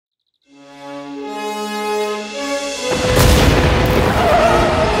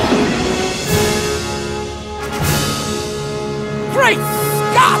Great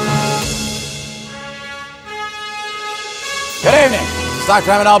Scott! Good evening. It's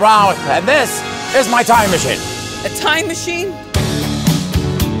Dr. Emmett L. Brown, and this is my time machine. A time machine?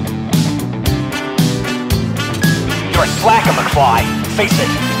 You're a slacker, McFly. Face it,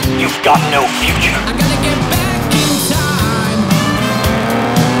 you've got no future. I'm gonna get back in time.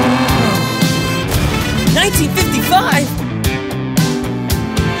 1955?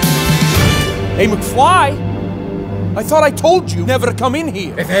 Hey, McFly! I thought I told you never to come in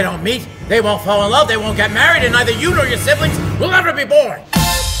here. If they don't meet, they won't fall in love, they won't get married, and neither you nor your siblings will ever be born.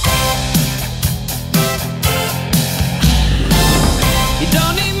 You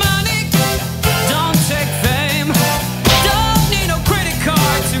don't need money, don't take fame, don't need no credit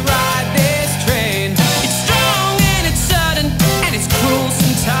card to ride this train. It's strong and it's sudden and it's cruel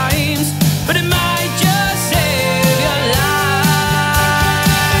sometimes, but it might just save your life.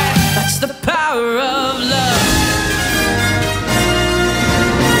 That's the power of